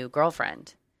ex's new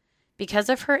girlfriend. Because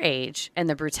of her age and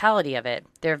the brutality of it,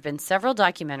 there have been several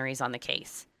documentaries on the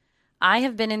case. I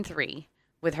have been in 3,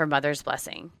 with her mother's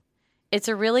blessing. It's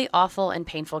a really awful and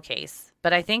painful case,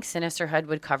 but I think Sinisterhood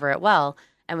would cover it well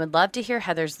and would love to hear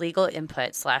Heather's legal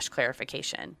input /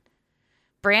 clarification.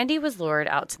 Brandy was lured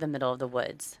out to the middle of the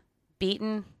woods,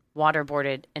 beaten,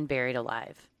 waterboarded, and buried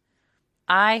alive.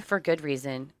 I, for good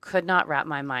reason, could not wrap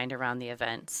my mind around the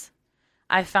events.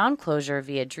 I found closure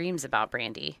via dreams about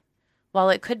Brandy. While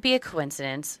it could be a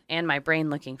coincidence and my brain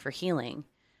looking for healing,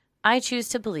 I choose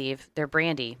to believe they're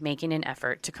Brandy making an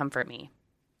effort to comfort me.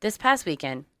 This past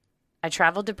weekend, I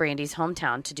traveled to Brandy's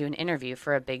hometown to do an interview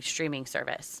for a big streaming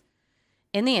service.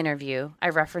 In the interview, I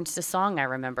referenced a song I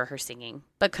remember her singing,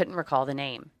 but couldn't recall the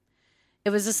name.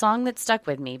 It was a song that stuck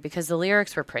with me because the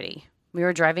lyrics were pretty. We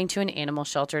were driving to an animal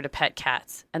shelter to pet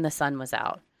cats, and the sun was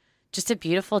out. Just a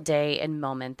beautiful day and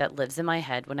moment that lives in my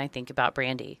head when I think about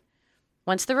Brandy.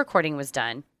 Once the recording was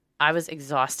done, I was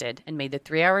exhausted and made the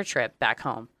 3-hour trip back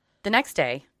home. The next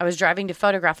day, I was driving to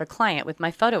photograph a client with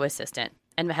my photo assistant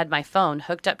and had my phone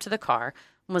hooked up to the car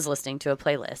and was listening to a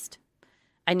playlist.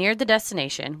 I neared the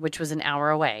destination, which was an hour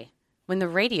away, when the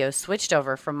radio switched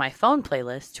over from my phone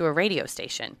playlist to a radio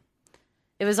station.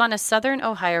 It was on a southern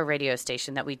Ohio radio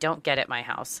station that we don't get at my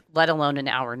house, let alone an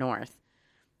hour north.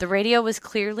 The radio was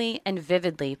clearly and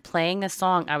vividly playing the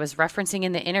song I was referencing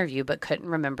in the interview but couldn't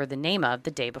remember the name of the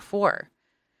day before.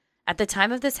 At the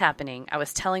time of this happening, I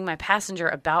was telling my passenger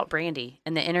about Brandy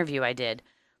in the interview I did,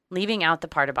 leaving out the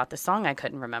part about the song I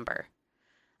couldn't remember.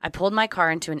 I pulled my car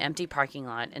into an empty parking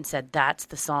lot and said, that's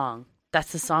the song.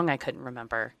 That's the song I couldn't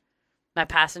remember. My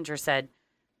passenger said,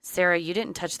 Sarah, you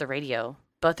didn't touch the radio.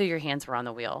 Both of your hands were on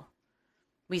the wheel.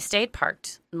 We stayed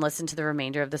parked and listened to the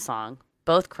remainder of the song,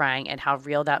 both crying at how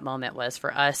real that moment was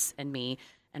for us and me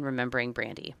and remembering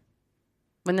Brandy.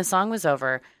 When the song was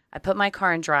over, I put my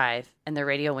car in drive and the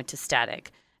radio went to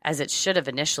static, as it should have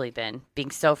initially been,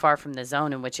 being so far from the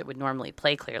zone in which it would normally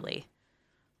play clearly.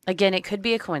 Again, it could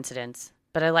be a coincidence,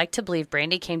 but I like to believe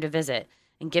Brandy came to visit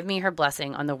and give me her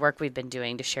blessing on the work we've been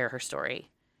doing to share her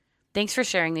story. Thanks for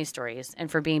sharing these stories and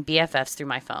for being BFFs through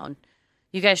my phone.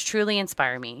 You guys truly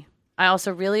inspire me. I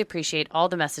also really appreciate all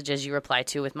the messages you reply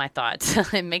to with my thoughts.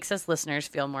 It makes us listeners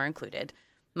feel more included.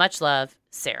 Much love,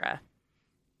 Sarah.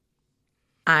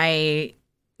 I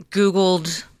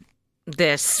Googled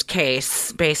this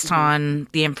case based on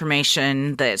the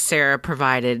information that Sarah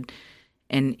provided,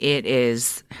 and it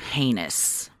is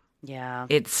heinous. Yeah.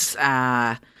 It's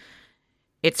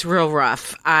real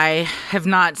rough. I have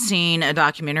not seen a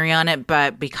documentary on it,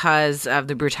 but because of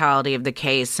the brutality of the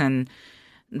case and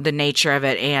the nature of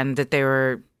it, and that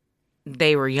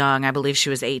they were young, I believe she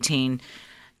was 18,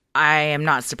 I am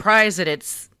not surprised that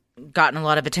it's gotten a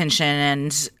lot of attention,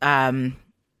 and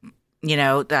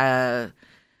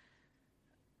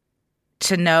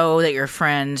to know that your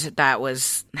friend, that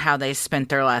was how they spent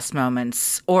their last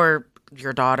moments, or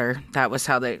your daughter, that was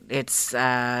how it's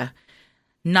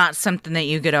not something that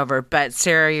you get over. But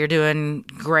Sarah, you're doing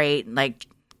great, like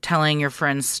telling your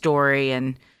friend's story,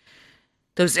 and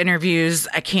those interviews,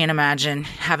 I can't imagine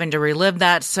having to relive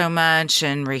that so much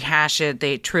and rehash it.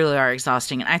 They truly are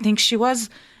exhausting. And I think she was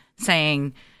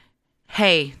saying,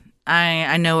 hey,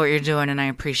 I know what you're doing and I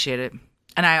appreciate it.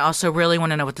 And I also really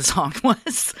want to know what the song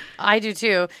was. I do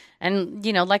too. And,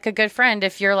 you know, like a good friend,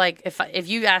 if you're like, if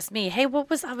you ask me, hey, you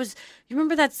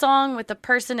remember that song with the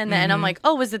person in the, and I'm like,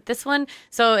 oh, was it this one?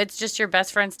 So it's just your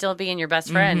best friend still being your best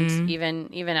friend,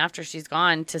 even after she's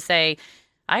gone, to say,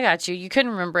 I got you. You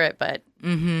couldn't remember it, but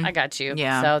I got you.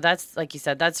 Yeah. So that's, like you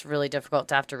said, that's really difficult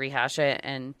to have to rehash it.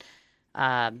 And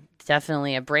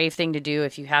definitely a brave thing to do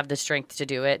if you have the strength to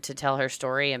do it, to tell her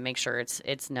story and make sure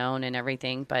it's known and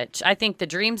everything. But I think the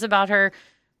dreams about her,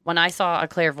 when I saw a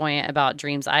clairvoyant about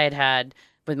dreams I had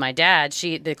with my dad,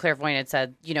 the clairvoyant had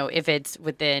said, you know, if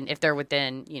they're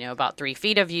within, you know, about 3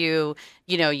 feet of you,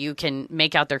 you know, you can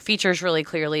make out their features really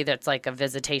clearly. That's like a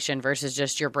visitation versus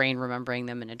just your brain remembering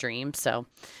them in a dream. So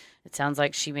it sounds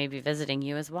like she may be visiting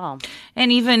you as well.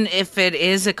 And even if it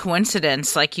is a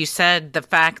coincidence, like you said, the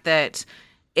fact that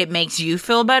it makes you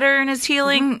feel better and is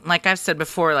healing, like I've said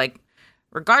before, like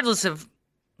regardless of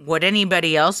what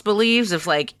anybody else believes, if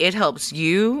like it helps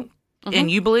you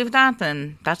and you believe that,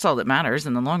 then that's all that matters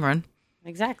in the long run.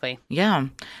 Exactly. Yeah.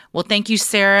 Well, thank you,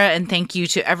 Sarah, and thank you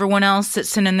to everyone else that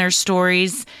sent in their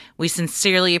stories. We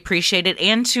sincerely appreciate it.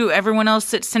 And to everyone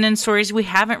else that sent in stories we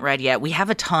haven't read yet. We have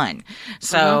a ton.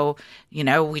 So, you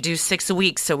know, we do 6 a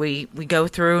week. So we go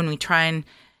through and we try and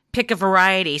pick a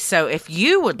variety. So if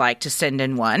you would like to send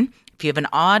in one, if you have an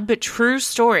odd but true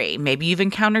story, maybe you've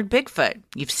encountered Bigfoot,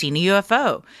 you've seen a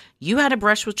UFO, you had a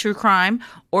brush with true crime,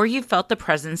 or you felt the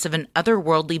presence of an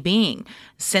otherworldly being,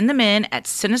 send them in at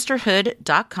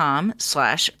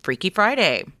sinisterhood.com/Freaky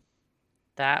Friday.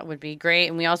 That would be great.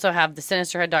 And we also have the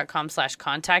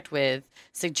sinisterhood.com/contact with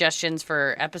suggestions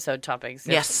for episode topics.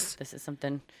 Yes. This is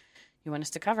something you want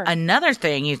us to cover. Another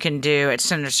thing you can do at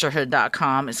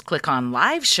sinisterhood.com is click on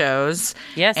live shows.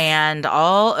 Yes. And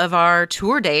all of our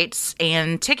tour dates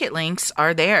and ticket links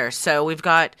are there. So we've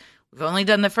only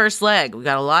done the first leg. We've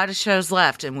got a lot of shows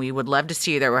left, and we would love to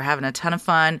see you there. We're having a ton of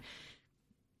fun.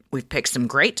 We've picked some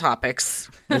great topics.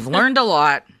 We've learned a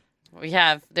lot. We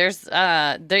have. There's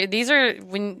these are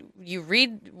when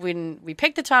we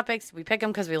pick the topics, we pick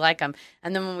them because we like them,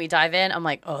 and then when we dive in, I'm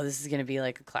like, oh, this is gonna be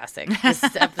like a classic. This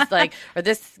episode, or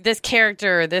this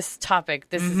character, or this topic,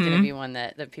 this is gonna be one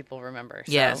that people remember.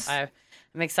 So yes, I'm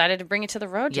excited to bring it to the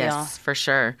road, yes, y'all. For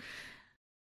sure.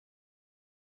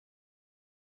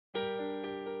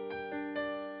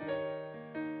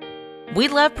 We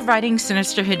love providing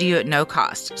Sinisterhood to you at no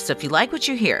cost, so if you like what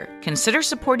you hear, consider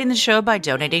supporting the show by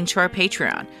donating to our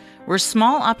Patreon. We're a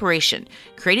small operation,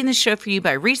 creating the show for you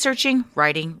by researching,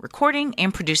 writing, recording,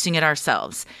 and producing it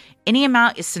ourselves. Any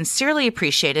amount is sincerely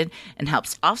appreciated and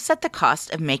helps offset the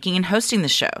cost of making and hosting the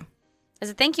show. As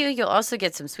a thank you, you'll also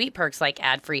get some sweet perks like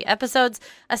ad-free episodes,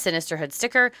 a Sinisterhood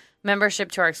sticker,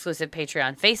 membership to our exclusive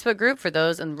Patreon Facebook group for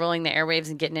those enrolling the airwaves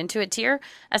and getting into it tier,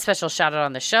 a special shout-out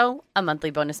on the show, a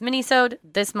monthly bonus minisode.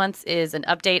 This month's is an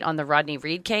update on the Rodney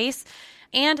Reed case,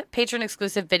 and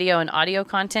patron-exclusive video and audio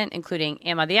content, including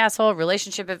Am I the Asshole?,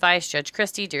 Relationship Advice, Judge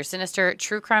Christie, Dear Sinister,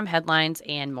 True Crime Headlines,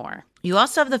 and more. You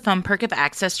also have the fun perk of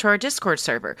access to our Discord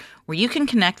server, where you can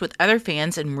connect with other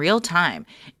fans in real time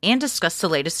and discuss the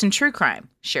latest in true crime,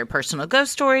 share personal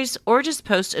ghost stories, or just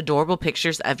post adorable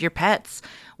pictures of your pets.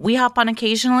 We hop on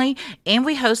occasionally, and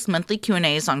we host monthly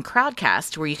Q&As on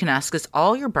Crowdcast, where you can ask us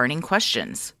all your burning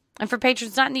questions. And for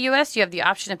patrons not in the U.S., you have the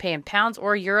option to pay in pounds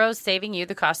or euros, saving you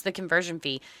the cost of the conversion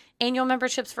fee. Annual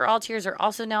memberships for all tiers are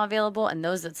also now available, and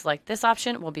those that select this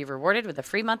option will be rewarded with a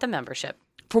free month of membership.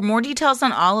 For more details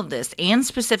on all of this and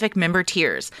specific member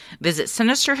tiers, visit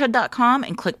sinisterhood.com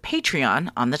and click Patreon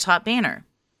on the top banner.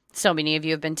 So many of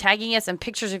you have been tagging us in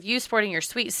pictures of you sporting your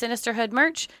sweet Sinisterhood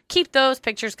merch. Keep those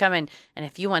pictures coming. And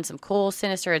if you want some cool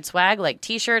Sinisterhood swag like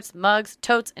t-shirts, mugs,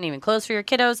 totes, and even clothes for your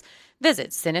kiddos,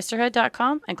 visit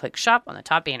sinisterhood.com and click shop on the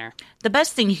top banner. The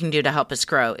best thing you can do to help us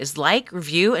grow is like,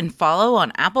 review, and follow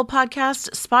on Apple Podcasts,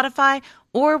 Spotify,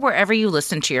 or wherever you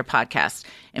listen to your podcast.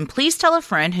 And please tell a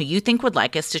friend who you think would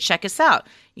like us to check us out.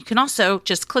 You can also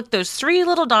just click those 3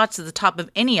 little dots at the top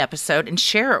of any episode and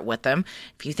share it with them.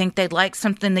 If you think they'd like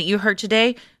something that you heard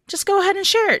today, just go ahead and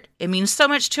share it. It means so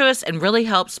much to us and really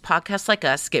helps podcasts like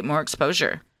us get more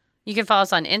exposure. You can follow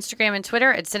us on Instagram and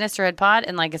Twitter at SinisterhoodPod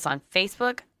and like us on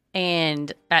Facebook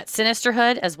and at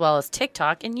Sinisterhood, as well as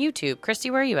TikTok and YouTube.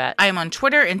 Christy, where are you at? I am on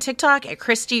Twitter and TikTok at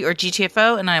Christy or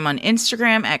GTFO, and I am on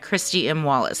Instagram at Christy M.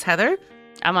 Wallace. Heather?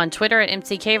 I'm on Twitter at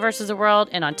MCK vs. the World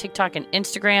and on TikTok and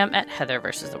Instagram at Heather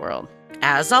vs. the World.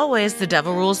 As always, the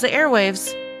devil rules the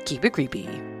airwaves. Keep it creepy.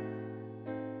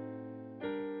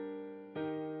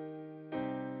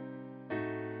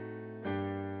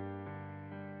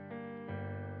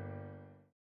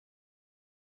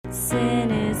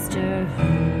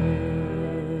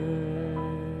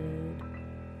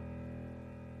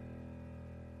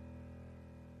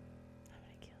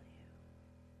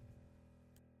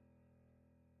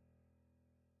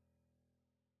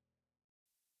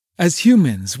 As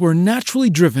humans, we're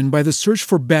naturally driven by the search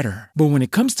for better. But when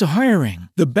it comes to hiring,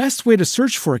 the best way to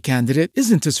search for a candidate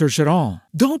isn't to search at all.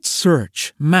 Don't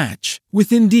search, match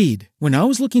with Indeed. When I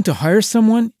was looking to hire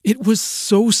someone, it was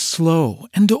so slow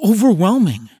and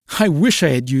overwhelming. I wish I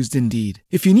had used Indeed.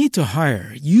 If you need to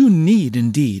hire, you need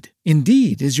Indeed.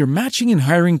 Indeed is your matching and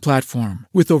hiring platform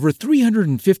with over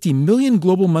 350 million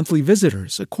global monthly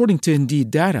visitors, according to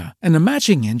Indeed data, and a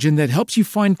matching engine that helps you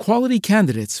find quality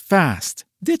candidates fast.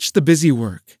 Ditch the busy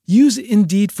work. Use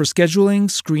Indeed for scheduling,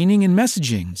 screening, and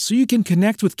messaging so you can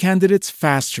connect with candidates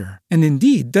faster. And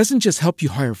Indeed doesn't just help you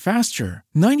hire faster.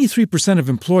 93% of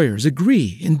employers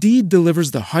agree Indeed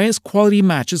delivers the highest quality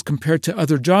matches compared to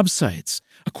other job sites,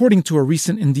 according to a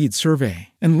recent Indeed survey.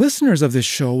 And listeners of this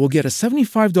show will get a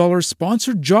 $75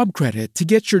 sponsored job credit to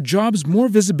get your jobs more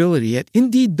visibility at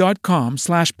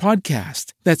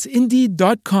Indeed.com/podcast. That's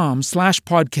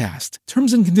Indeed.com/podcast.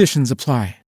 Terms and conditions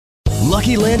apply.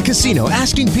 Lucky Land Casino,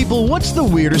 asking people, what's the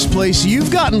weirdest place you've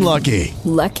gotten lucky?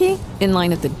 Lucky? In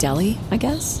line at the deli, I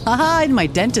guess? Aha, in my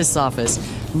dentist's office.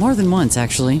 More than once,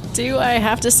 actually. Do I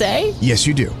have to say? Yes,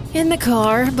 you do. In the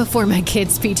car before my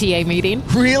kids' PTA meeting.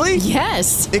 Really?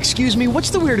 Yes. Excuse me,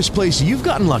 what's the weirdest place you've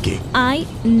gotten lucky? I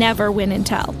never win and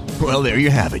tell. Well, there you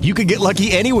have it. You can get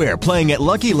lucky anywhere, playing at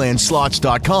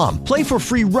LuckyLandSlots.com. Play for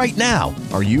free right now.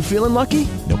 Are you feeling lucky?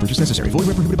 No purchase necessary. Void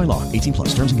where prohibited by law.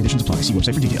 18+. Terms and conditions apply. See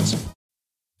website for details.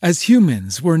 As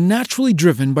humans, we're naturally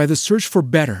driven by the search for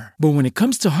better. But when it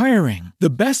comes to hiring,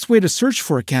 the best way to search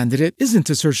for a candidate isn't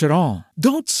to search at all.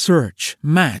 Don't search,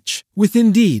 match with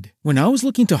Indeed. When I was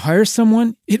looking to hire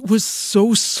someone, it was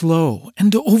so slow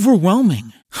and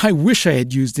overwhelming. I wish I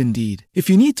had used Indeed. If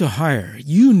you need to hire,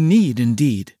 you need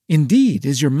Indeed. Indeed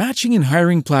is your matching and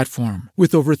hiring platform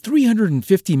with over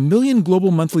 350 million global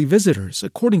monthly visitors,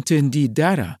 according to Indeed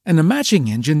data, and a matching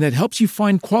engine that helps you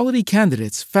find quality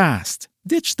candidates fast.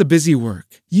 Ditch the busy work.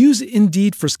 Use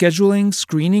Indeed for scheduling,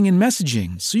 screening, and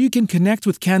messaging so you can connect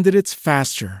with candidates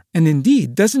faster. And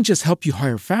Indeed doesn't just help you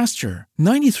hire faster.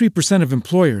 93% of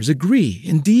employers agree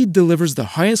Indeed delivers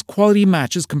the highest quality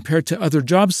matches compared to other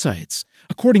job sites,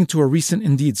 according to a recent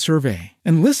Indeed survey.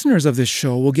 And listeners of this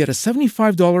show will get a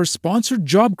 $75 sponsored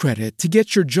job credit to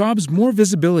get your jobs more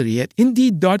visibility at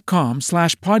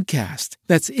Indeed.com/podcast.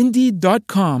 That's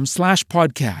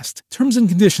Indeed.com/podcast. Terms and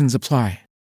conditions apply.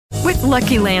 With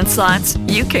Lucky Land Slots,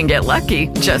 you can get lucky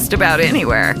just about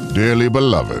anywhere. Dearly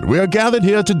beloved, we are gathered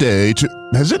here today to...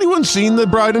 Has anyone seen the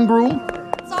bride and groom?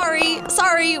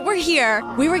 Sorry, we're here.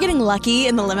 We were getting lucky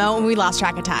in the limo and we lost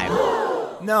track of time.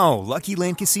 No, Lucky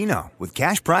Land Casino, with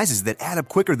cash prizes that add up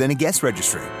quicker than a guest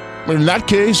registry. In that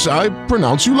case, I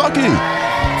pronounce you lucky.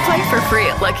 Play for free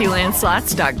at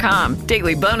LuckyLandSlots.com.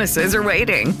 Daily bonuses are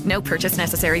waiting. No purchase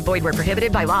necessary. Void where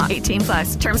prohibited by law.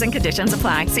 18+. Terms and conditions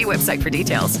apply. See website for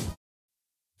details.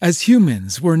 As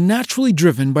humans, we're naturally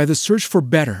driven by the search for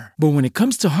better. But when it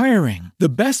comes to hiring, the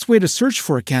best way to search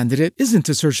for a candidate isn't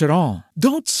to search at all.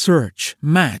 Don't search,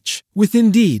 match with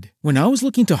Indeed. When I was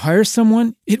looking to hire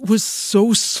someone, it was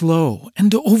so slow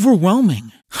and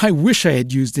overwhelming. I wish I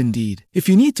had used Indeed. If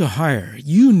you need to hire,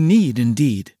 you need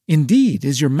Indeed. Indeed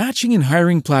is your matching and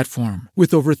hiring platform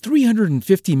with over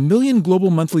 350 million global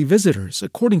monthly visitors,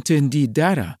 according to Indeed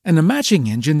data, and a matching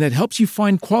engine that helps you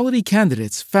find quality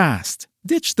candidates fast.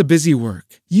 Ditch the busy work.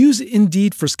 Use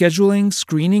Indeed for scheduling,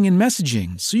 screening, and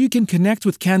messaging so you can connect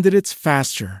with candidates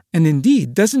faster. And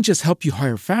Indeed doesn't just help you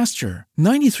hire faster.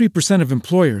 93% of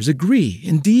employers agree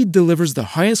Indeed delivers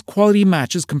the highest quality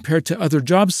matches compared to other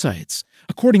job sites,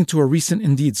 according to a recent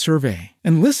Indeed survey.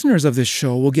 And listeners of this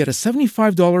show will get a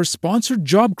 $75 sponsored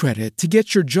job credit to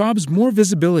get your jobs more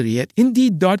visibility at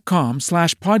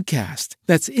Indeed.com/podcast.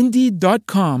 That's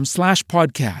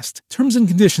Indeed.com/podcast. Terms and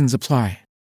conditions apply.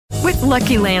 With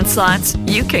Lucky Land Slots,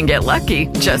 you can get lucky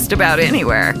just about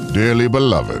anywhere. Dearly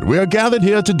beloved, we are gathered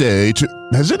here today to...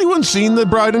 Has anyone seen the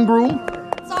bride and groom?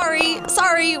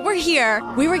 Sorry, we're here.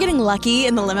 We were getting lucky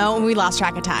in the limo and we lost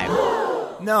track of time.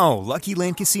 No, Lucky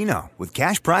Land Casino, with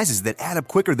cash prizes that add up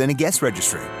quicker than a guest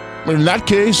registry. In that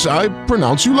case, I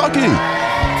pronounce you lucky.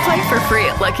 Play for free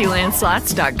at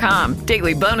LuckyLandSlots.com.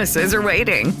 Daily bonuses are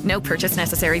waiting. No purchase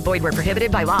necessary. Void where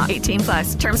prohibited by law.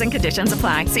 18+. Terms and conditions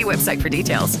apply. See website for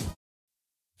details.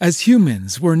 As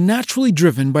humans, we're naturally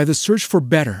driven by the search for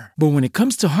better. But when it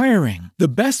comes to hiring, the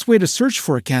best way to search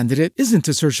for a candidate isn't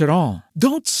to search at all.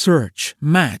 Don't search,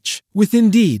 match with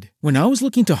Indeed. When I was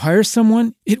looking to hire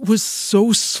someone, it was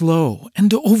so slow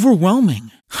and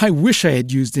overwhelming. I wish I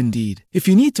had used Indeed. If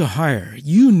you need to hire,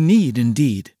 you need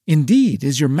Indeed. Indeed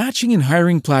is your matching and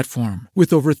hiring platform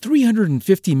with over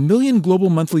 350 million global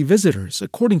monthly visitors,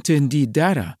 according to Indeed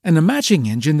data, and a matching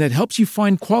engine that helps you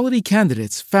find quality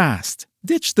candidates fast.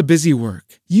 Ditch the busy work.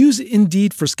 Use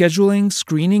Indeed for scheduling,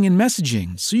 screening, and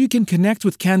messaging so you can connect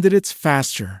with candidates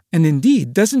faster. And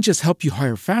Indeed doesn't just help you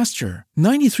hire faster.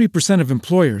 93% of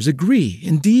employers agree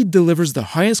Indeed delivers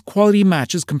the highest quality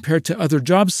matches compared to other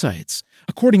job sites,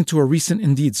 according to a recent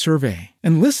Indeed survey.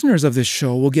 And listeners of this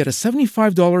show will get a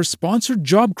 $75 sponsored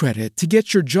job credit to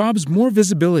get your jobs more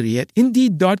visibility at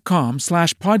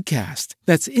Indeed.com/podcast.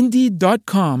 That's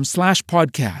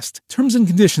Indeed.com/podcast. Terms and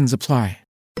conditions apply.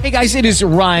 Hey guys, it is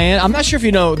Ryan. I'm not sure if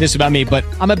you know this about me, but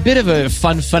I'm a bit of a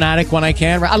fun fanatic when I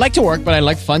can. I like to work, but I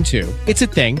like fun too. It's a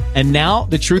thing. And now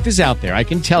the truth is out there. I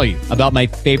can tell you about my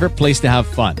favorite place to have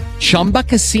fun. Chumba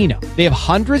Casino. They have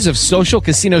hundreds of social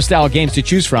casino style games to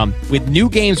choose from with new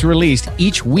games released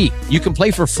each week. You can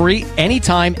play for free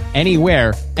anytime,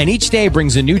 anywhere. And each day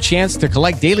brings a new chance to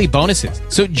collect daily bonuses.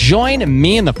 So join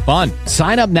me in the fun.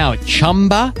 Sign up now at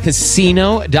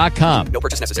ChumbaCasino.com. No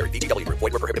purchase necessary. VGW. Void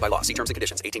where prohibited by law. See terms and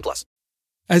conditions. 18+.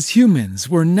 As humans,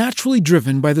 we're naturally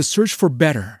driven by the search for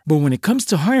better. But when it comes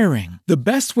to hiring, the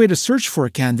best way to search for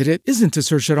a candidate isn't to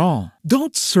search at all.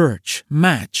 Don't search,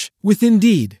 match with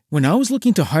Indeed. When I was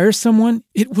looking to hire someone,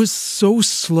 it was so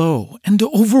slow and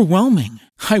overwhelming.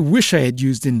 I wish I had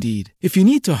used Indeed. If you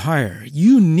need to hire,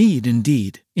 you need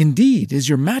Indeed. Indeed is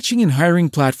your matching and hiring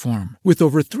platform with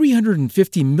over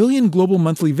 350 million global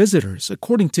monthly visitors,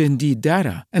 according to Indeed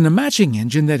data, and a matching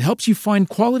engine that helps you find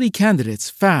quality candidates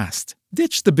fast.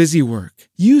 Ditch the busy work.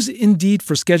 Use Indeed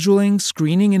for scheduling,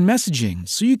 screening, and messaging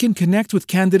so you can connect with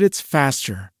candidates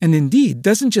faster. And Indeed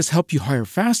doesn't just help you hire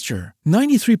faster.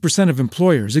 93% of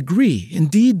employers agree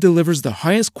Indeed delivers the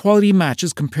highest quality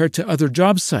matches compared to other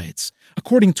job sites,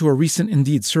 according to a recent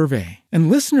Indeed survey.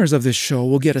 And listeners of this show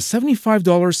will get a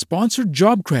 $75 sponsored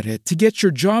job credit to get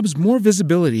your jobs more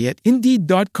visibility at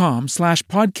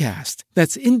Indeed.com/podcast.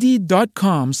 That's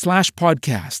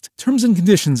Indeed.com/podcast. Terms and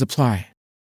conditions apply.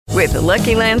 With the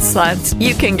Lucky Land Slots,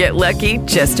 you can get lucky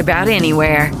just about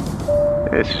anywhere.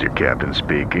 This is your captain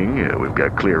speaking. We've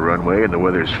got clear runway and the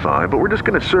weather's fine, but we're just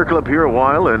going to circle up here a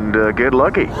while and get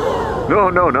lucky.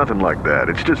 No, nothing like that.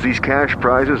 It's just these cash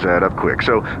prizes add up quick.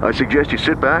 So I suggest you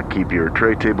sit back, keep your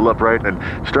tray table upright, and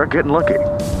start getting lucky.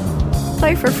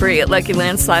 Play for free at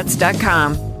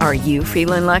LuckyLandSlots.com. Are you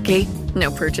feeling lucky? No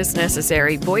purchase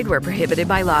necessary. Void where prohibited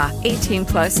by law.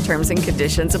 18+ terms and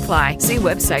conditions apply. See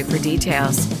website for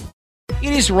details.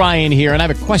 It is Ryan here, and I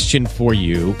have a question for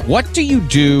you. What do you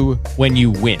do when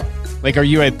you win? Like, are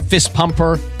you a fist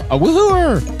pumper, a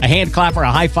woohooer, a hand clapper,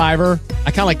 a high fiver?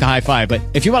 I kind of like the high five, but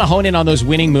if you want to hone in on those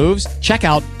winning moves, check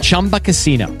out Chumba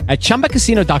Casino. At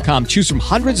ChumbaCasino.com, choose from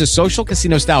hundreds of social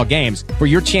casino style games for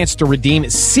your chance to redeem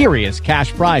serious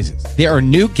cash prizes. There are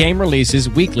new game releases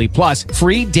weekly, plus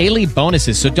free daily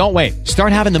bonuses. So don't wait.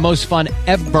 Start having the most fun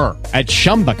ever at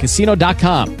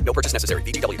ChumbaCasino.com. No purchase necessary.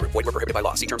 VGW. Void where prohibited by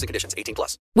law. See terms and conditions.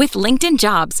 18+. With LinkedIn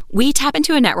Jobs, we tap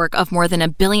into a network of more than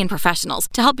 1 billion professionals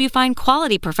to help you find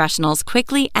quality professionals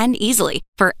quickly and easily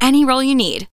for any role you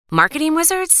need. Marketing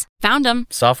wizards? Found them.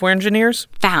 Software engineers?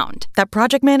 Found. That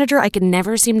project manager I could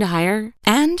never seem to hire?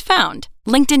 And found.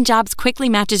 LinkedIn Jobs quickly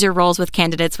matches your roles with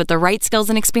candidates with the right skills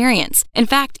and experience. In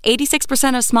fact,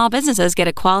 86% of small businesses get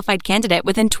a qualified candidate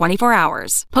within 24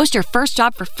 hours. Post your first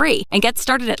job for free and get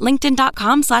started at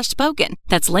linkedin.com/spoken.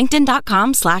 That's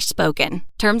linkedin.com/spoken.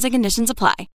 Terms and conditions apply.